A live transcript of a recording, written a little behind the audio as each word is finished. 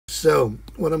So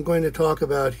what I'm going to talk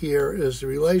about here is the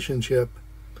relationship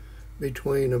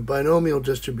between a binomial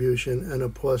distribution and a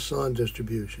Poisson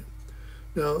distribution.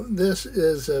 Now, this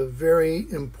is a very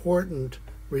important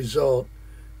result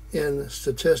in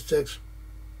statistics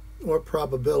or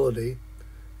probability,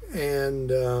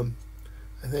 and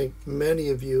I think many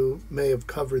of you may have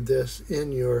covered this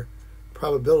in your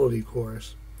probability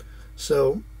course.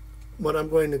 So what I'm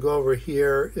going to go over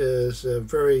here is a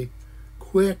very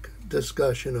quick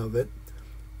discussion of it.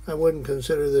 I wouldn't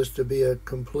consider this to be a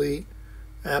complete,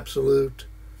 absolute,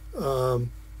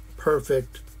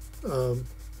 perfect,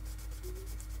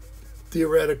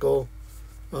 theoretical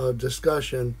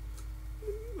discussion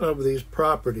of these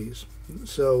properties.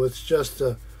 So it's just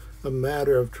a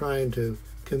matter of trying to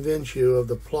convince you of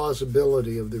the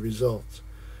plausibility of the results.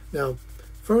 Now,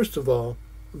 first of all,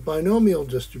 binomial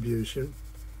distribution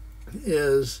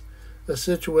is a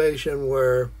situation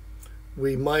where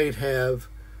we might have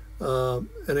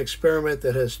an experiment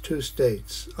that has two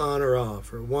states, on or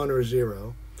off, or 1 or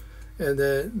 0, and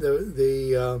then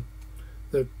the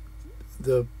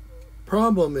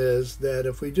problem is that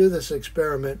if we do this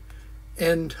experiment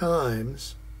n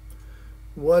times,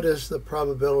 what is the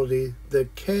probability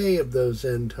that k of those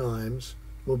n times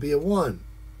will be a 1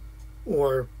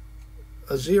 or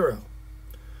a 0?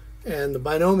 And the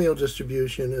binomial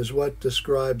distribution is what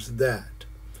describes that.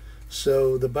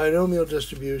 So the binomial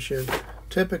distribution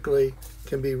typically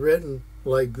can be written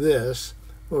like this.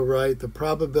 We'll write the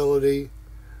probability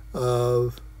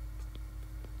of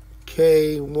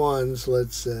k1s,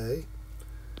 let's say,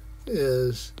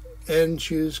 is n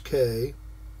choose k,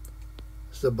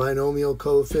 is the binomial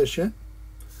coefficient,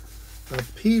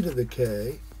 p to the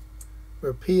k,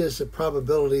 where p is the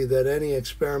probability that any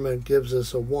experiment gives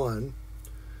us a 1,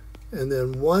 and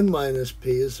then 1 minus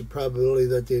p is the probability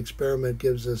that the experiment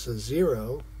gives us a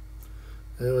 0.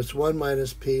 And it's 1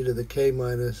 minus p to the k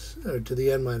minus, or to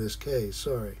the n minus k,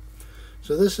 sorry.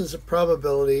 So this is a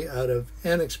probability out of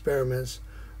n experiments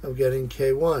of getting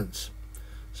k1s.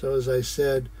 So as I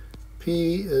said,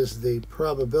 p is the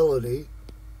probability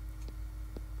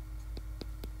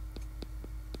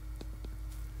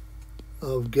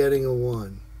of getting a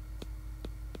 1.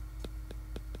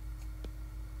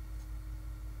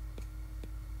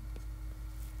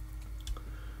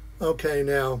 Okay,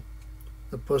 now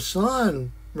the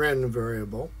Poisson random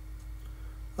variable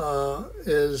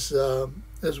is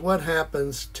what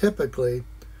happens typically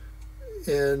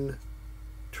in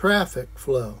traffic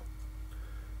flow.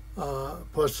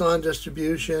 Poisson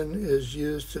distribution is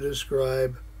used to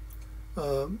describe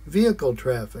vehicle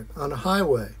traffic on a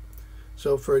highway.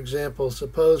 So, for example,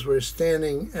 suppose we're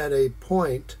standing at a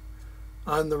point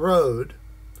on the road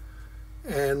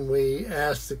and we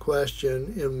ask the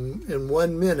question, in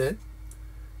 1 minute,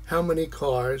 how many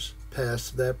cars pass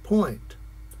that point?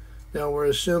 Now, we're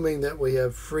assuming that we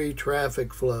have free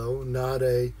traffic flow, not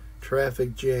a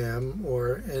traffic jam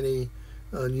or any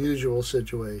unusual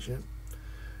situation.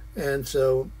 And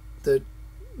so the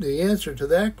answer to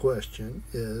that question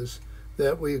is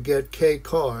that we get k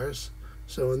cars.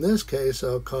 So in this case,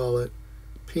 I'll call it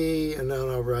p, and then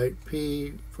I'll write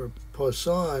p for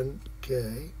Poisson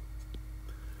k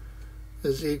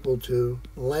is equal to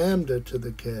lambda to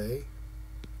the k,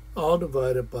 all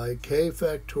divided by k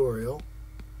factorial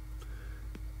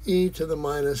e to the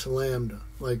minus lambda,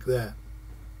 like that.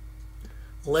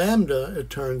 Lambda, it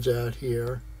turns out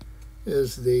here,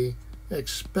 is the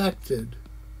expected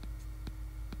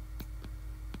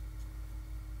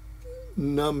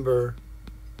number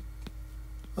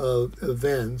of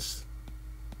events.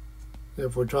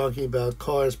 If we're talking about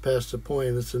cars past the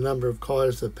point, it's the number of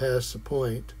cars that pass the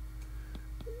point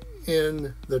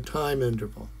in the time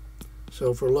interval. So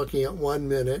if we're looking at 1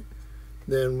 minute,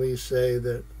 then we say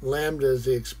that lambda is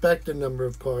the expected number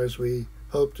of cars we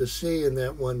hope to see in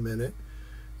that 1 minute,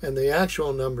 and the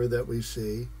actual number that we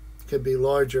see could be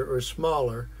larger or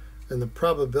smaller, and the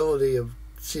probability of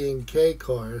seeing k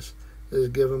cars is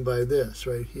given by this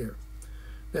right here.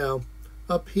 Now,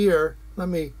 up here, let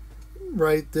me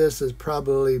write this as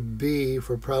probably B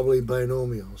for probably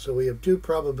binomial. So we have two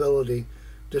probability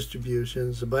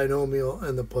distributions, the binomial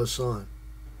and the Poisson.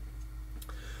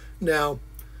 Now,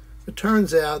 it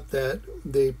turns out that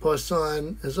the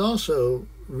Poisson is also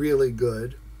really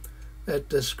good at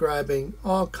describing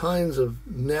all kinds of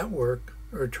network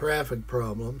or traffic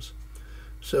problems.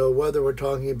 So whether we're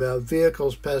talking about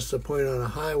vehicles past the point on a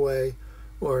highway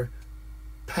or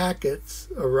packets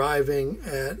arriving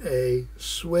at a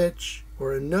switch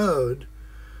or a node,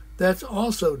 that's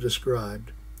also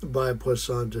described by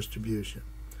Poisson distribution.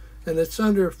 And it's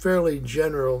under fairly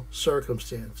general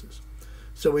circumstances.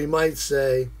 So we might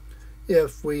say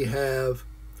if we have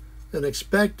an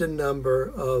expected number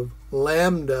of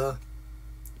lambda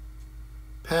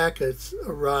packets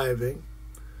arriving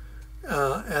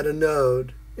at a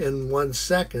node in 1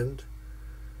 second,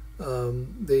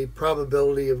 the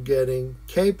probability of getting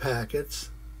k packets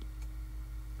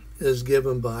is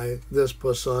given by this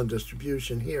Poisson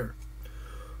distribution here.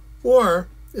 Or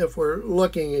if we're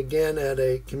looking again at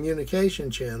a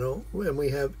communication channel and we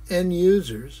have n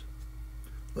users,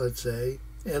 let's say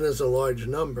n is a large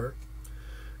number,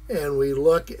 and we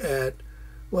look at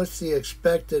what's the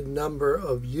expected number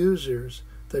of users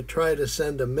that try to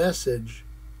send a message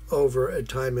over a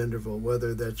time interval,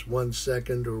 whether that's 1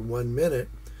 second or 1 minute,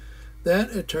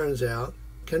 that, it turns out,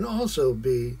 can also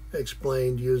be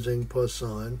explained using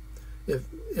Poisson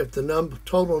if the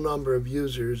total number of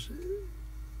users,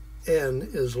 n,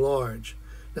 is large.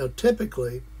 Now,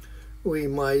 typically, we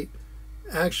might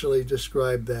actually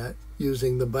describe that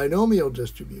using the binomial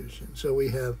distribution. So we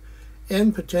have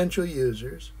n potential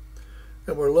users,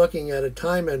 and we're looking at a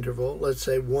time interval, let's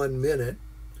say 1 minute,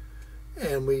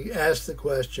 and we ask the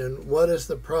question, what is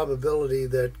the probability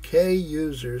that k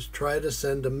users try to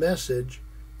send a message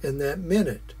in that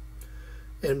minute?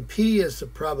 And p is the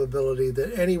probability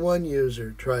that any one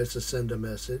user tries to send a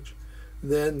message.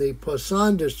 Then the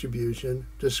Poisson distribution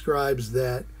describes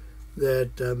that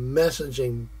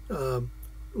messaging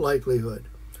likelihood.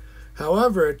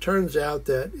 However, it turns out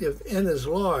that if n is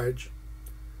large,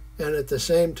 and at the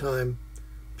same time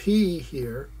p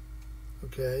here,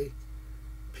 okay,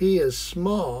 p is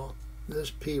small, this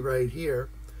p right here,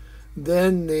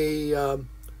 then the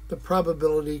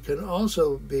probability can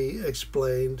also be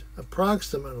explained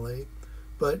approximately,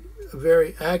 but a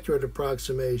very accurate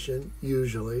approximation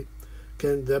usually,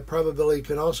 the probability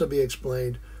can also be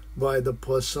explained by the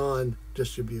Poisson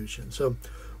distribution. So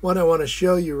what I want to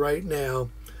show you right now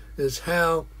is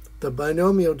how the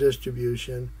binomial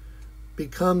distribution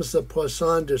becomes the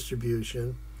Poisson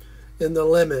distribution in the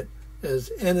limit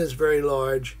as n is very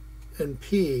large and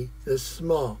p is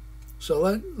small. So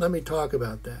let me talk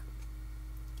about that.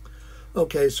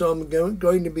 Okay, so I'm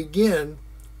going to begin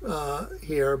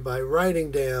here by writing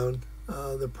down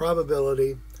the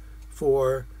probability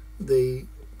for the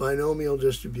binomial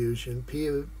distribution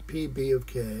pb of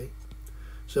k.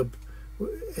 So,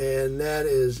 and that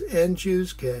is n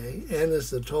choose k. N is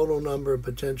the total number of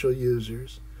potential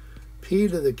users. P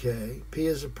to the k. P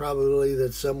is the probability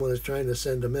that someone is trying to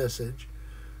send a message.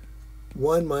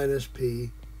 1 minus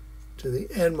p to the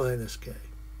n minus k.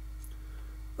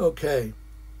 Okay.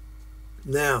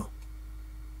 Now,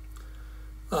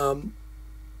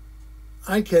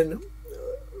 I can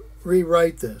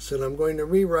rewrite this, and I'm going to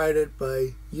rewrite it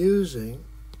by using,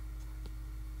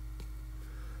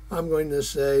 I'm going to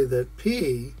say that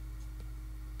p,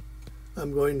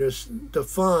 I'm going to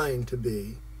define to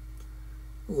be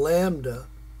lambda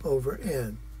over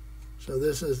n. So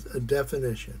this is a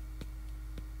definition.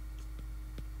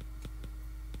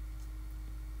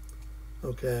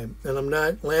 Okay, and I'm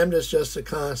not, lambda is just a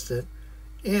constant.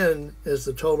 N is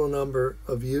the total number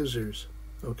of users.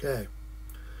 Okay,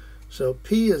 so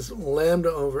p is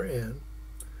lambda over n,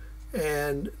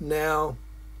 and now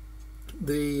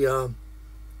the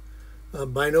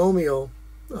binomial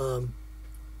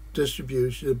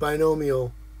distribution, the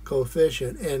binomial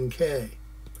coefficient nk,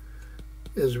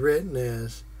 is written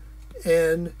as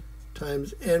n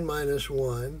times n minus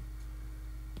 1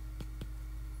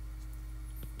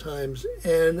 times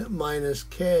n minus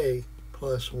k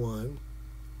plus 1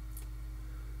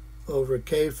 over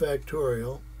k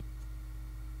factorial,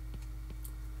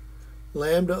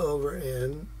 lambda over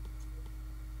n.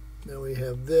 Now we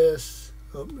have this.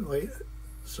 Oh, wait,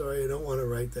 sorry, I don't want to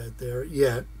write that there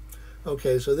yet.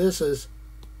 Okay, so this is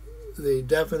the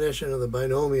definition of the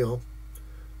binomial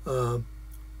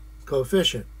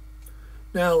coefficient.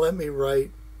 Now let me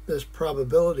write this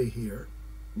probability here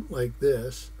like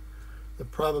this. The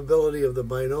probability of the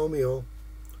binomial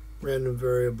random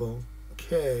variable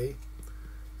k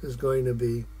is going to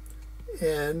be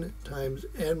n times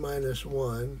n minus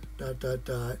 1 dot dot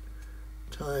dot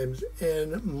times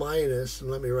n minus, and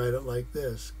let me write it like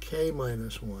this, k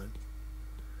minus 1.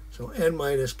 So n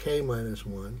minus k minus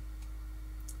 1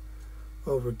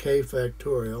 over k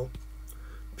factorial.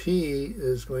 P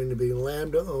is going to be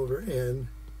lambda over n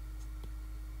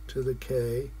to the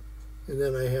k, and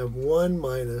then I have 1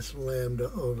 minus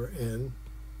lambda over n,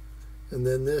 and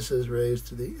then this is raised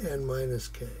to the n minus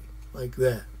k, like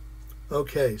that.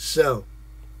 Okay, so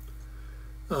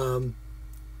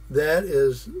that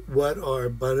is what our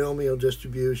binomial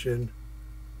distribution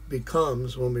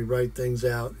becomes when we write things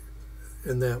out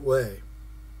in that way.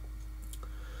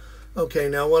 Okay,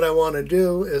 now what I want to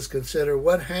do is consider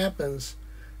what happens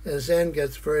as n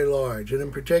gets very large, and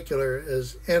in particular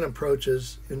as n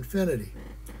approaches infinity.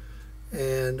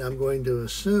 And I'm going to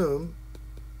assume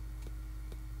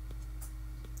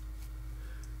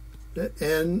that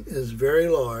n is very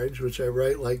large, which I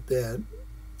write like that,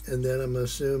 and then I'm going to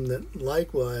assume that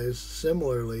likewise,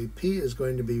 similarly, p is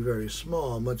going to be very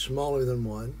small, much smaller than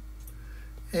 1,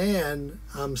 and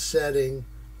I'm setting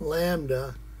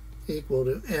lambda equal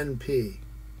to np.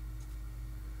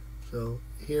 So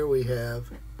here we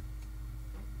have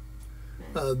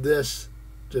this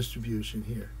distribution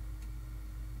here.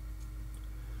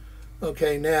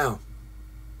 Okay, now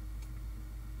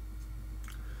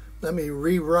let me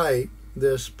rewrite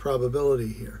this probability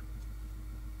here,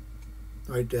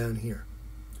 right down here.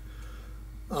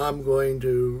 I'm going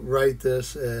to write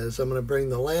this as, I'm going to bring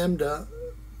the lambda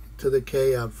to the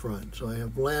k out front. So I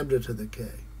have lambda to the k.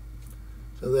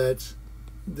 So that's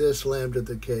this lambda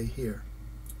to the k here.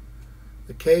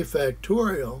 The k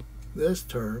factorial, this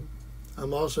term,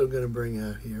 I'm also going to bring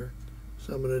out here.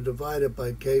 So I'm going to divide it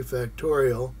by k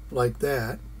factorial like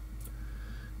that.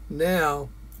 Now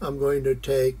I'm going to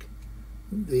take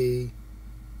the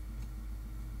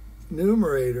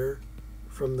numerator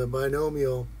from the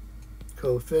binomial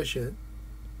coefficient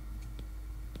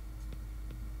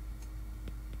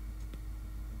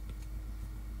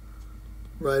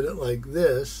write it like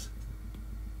this.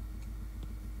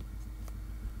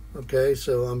 Okay,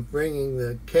 so I'm bringing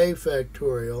the k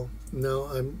factorial. No,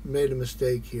 I made a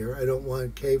mistake here. I don't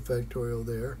want k factorial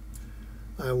there.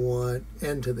 I want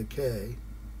n to the k.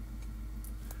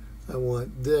 I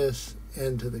want this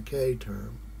n to the k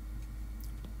term.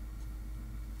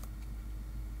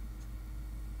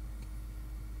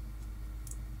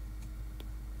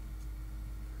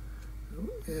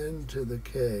 N to the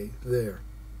k there.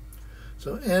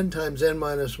 So n times n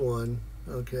minus 1,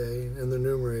 okay, in the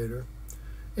numerator,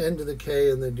 n to the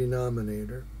k in the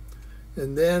denominator.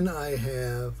 And then I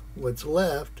have what's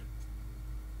left,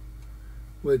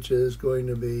 which is going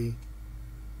to be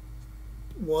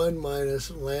 1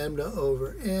 minus lambda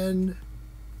over n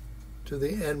to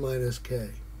the n minus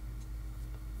k.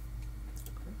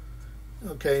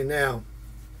 Okay, now,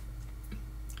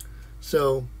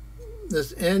 so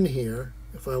this n here,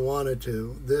 if I wanted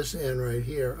to, this n right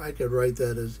here, I could write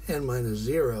that as n minus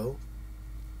 0.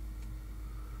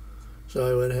 So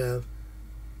I would have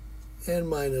n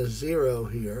minus 0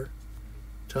 here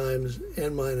times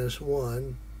n minus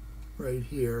 1 right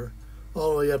here,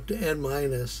 all the way up to n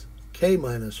minus k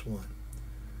minus 1.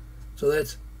 So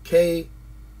that's k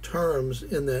terms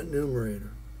in that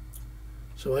numerator.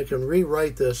 So I can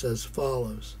rewrite this as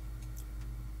follows.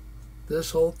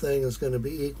 This whole thing is going to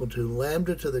be equal to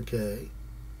lambda to the k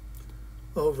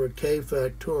over k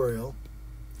factorial.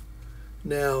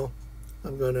 Now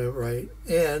I'm going to write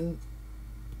n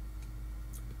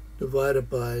divided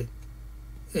by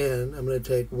n. I'm going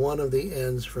to take one of the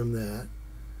n's from that,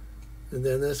 and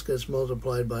then this gets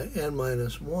multiplied by n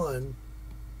minus 1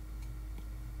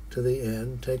 to the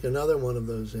n. Take another one of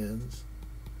those n's,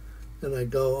 and I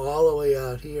go all the way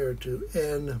out here to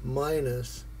n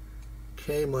minus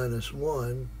k minus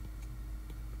 1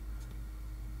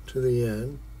 to the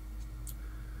n.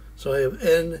 So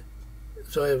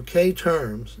I have k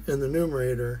terms in the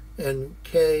numerator and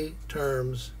k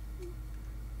terms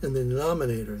in the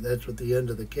denominator. That's what the end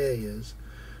of the k is.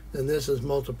 And this is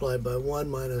multiplied by 1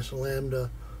 minus lambda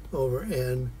over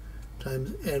n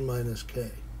times n minus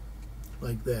k,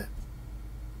 like that.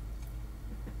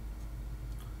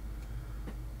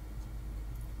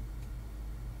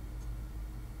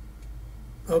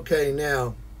 Okay,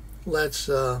 now let's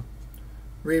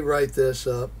rewrite this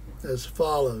up as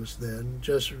follows then.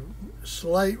 Just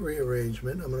slight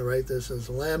rearrangement. I'm going to write this as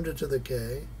lambda to the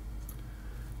k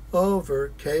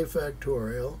over k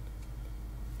factorial,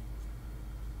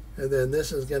 and then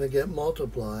this is going to get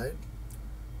multiplied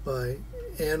by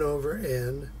n over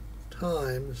n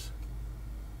times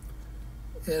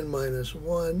n minus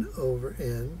 1 over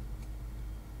n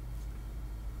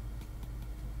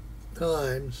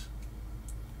times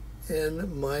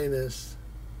n minus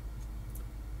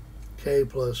k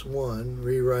plus 1,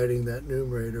 rewriting that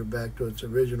numerator back to its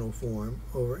original form,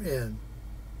 over n.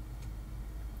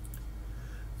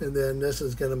 And then this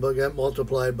is going to get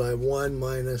multiplied by 1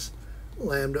 minus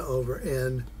lambda over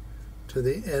n to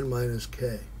the n minus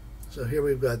k. So here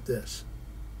we've got this.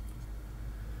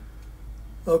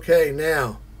 Okay,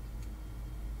 now,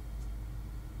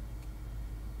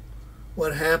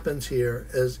 what happens here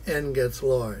as n gets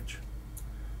large?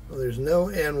 Well, there's no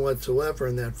n whatsoever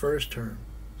in that first term.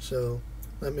 So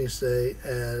let me say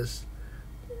as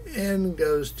n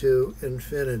goes to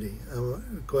infinity.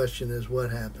 The question is,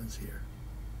 what happens here?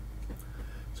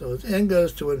 So as n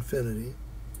goes to infinity,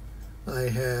 I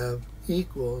have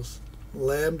equals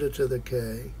lambda to the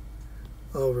k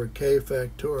over k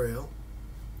factorial.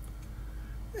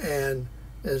 And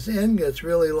as n gets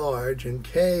really large, and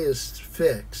k is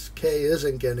fixed, k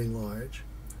isn't getting large,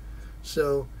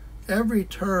 so every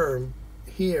term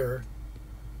here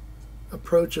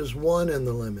approaches 1 in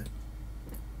the limit.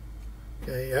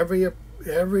 Okay,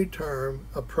 every term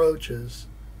approaches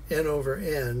n over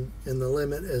n in the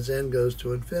limit as n goes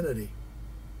to infinity.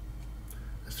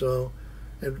 So,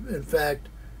 in fact,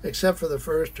 except for the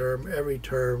first term, every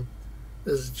term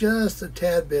is just a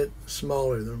tad bit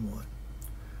smaller than 1.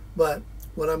 But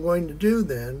what I'm going to do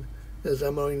then is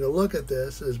I'm going to look at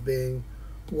this as being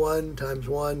 1 times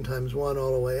 1 times 1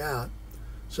 all the way out.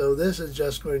 So this is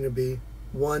just going to be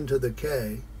 1 to the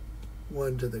k,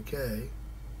 1 to the k.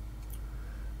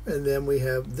 And then we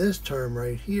have this term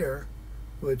right here,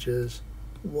 which is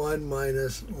 1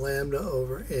 minus lambda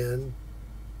over n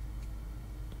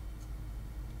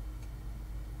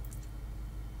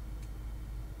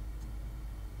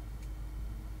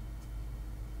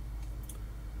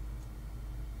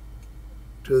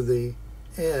to the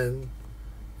n,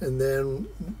 and then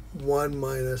 1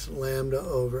 minus lambda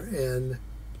over n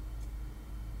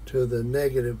to the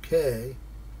negative k,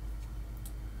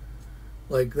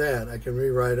 like that. I can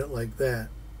rewrite it like that.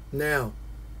 Now,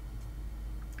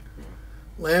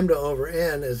 lambda over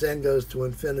n, as n goes to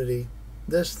infinity,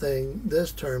 this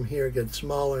term here gets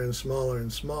smaller and smaller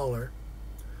and smaller.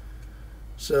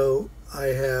 So I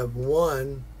have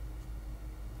 1,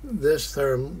 this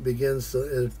term begins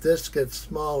to, if this gets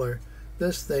smaller,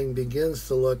 this thing begins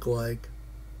to look like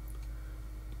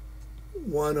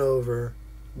 1 over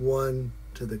 1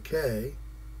 to the k,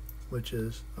 which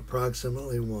is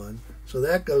approximately 1. So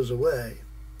that goes away.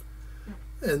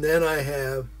 And then I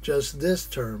have just this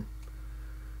term.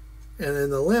 And in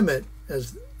the limit,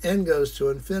 as n goes to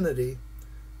infinity,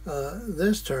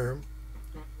 this term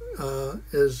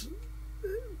is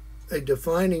a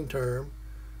defining term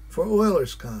for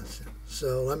Euler's constant.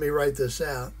 So let me write this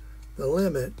out. The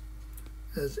limit,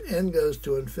 as n goes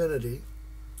to infinity,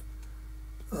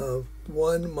 of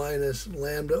 1 minus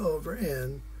lambda over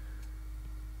n,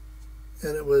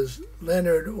 and it was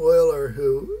Leonhard Euler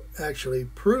who actually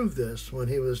proved this when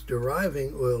he was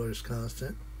deriving Euler's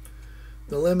constant.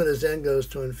 The limit as n goes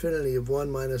to infinity of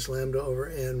 1 minus lambda over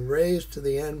n raised to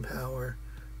the n power,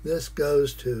 this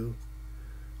goes to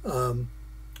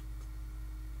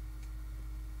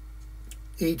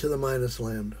e to the minus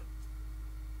lambda.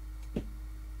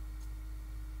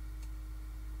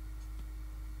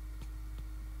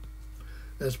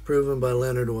 That's proven by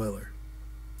Leonhard Euler.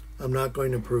 I'm not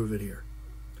going to prove it here.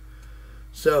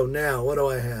 So now, what do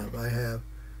I have? I have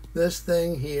this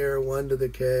thing here, 1 to the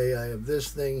k. I have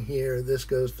this thing here, this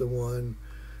goes to 1.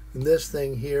 And this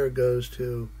thing here goes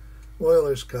to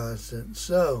Euler's constant.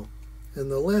 So, in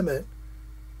the limit,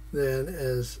 then,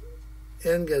 as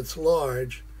n gets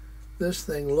large, this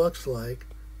thing looks like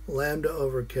lambda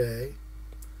over k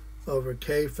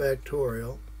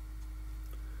factorial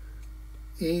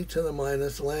e to the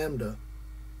minus lambda.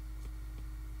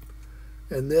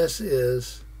 And this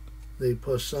is the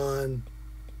Poisson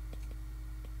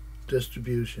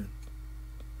distribution.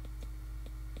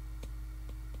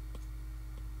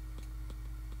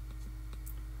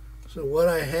 So what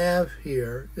I have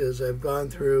here is I've gone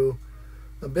through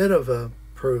a bit of a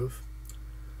proof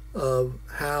of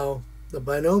how the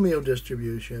binomial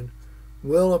distribution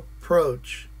will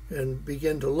approach and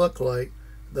begin to look like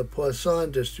the Poisson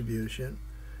distribution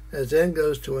as n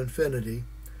goes to infinity.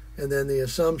 And then the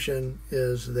assumption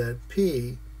is that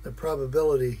p, the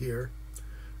probability here,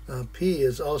 p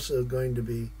is also going to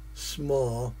be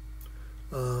small,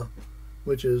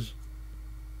 which is,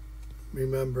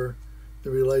 remember, the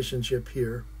relationship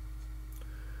here.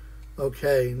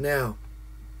 Okay, now,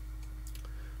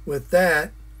 with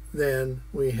that, then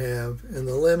we have, in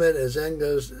the limit as n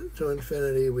goes to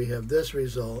infinity, we have this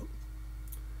result.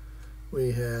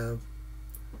 We have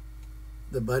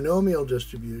the binomial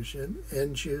distribution,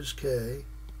 n choose k,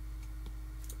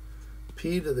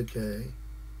 p to the k,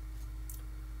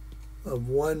 of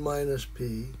 1 minus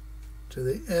p to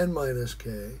the n minus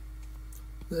k.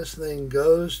 This thing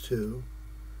goes to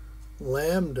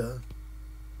lambda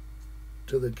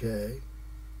to the k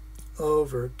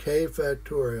over k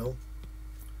factorial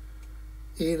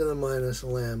e to the minus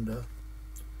lambda,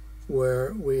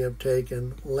 where we have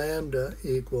taken lambda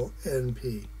equal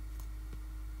np,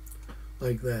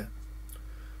 like that.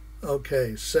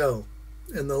 Okay, so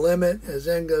in the limit as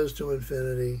n goes to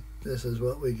infinity, this is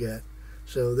what we get.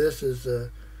 So this is a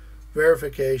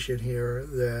verification here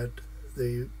that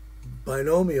the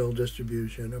binomial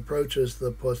distribution approaches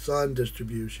the Poisson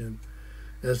distribution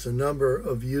as the number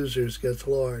of users gets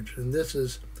large. And this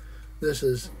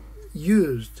is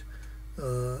used,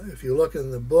 if you look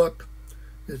in the book,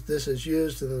 this is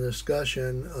used in the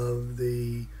discussion of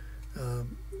the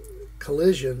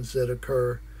collisions that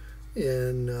occur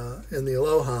in the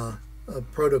Aloha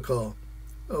protocol.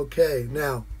 Okay,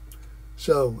 now,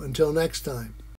 so until next time.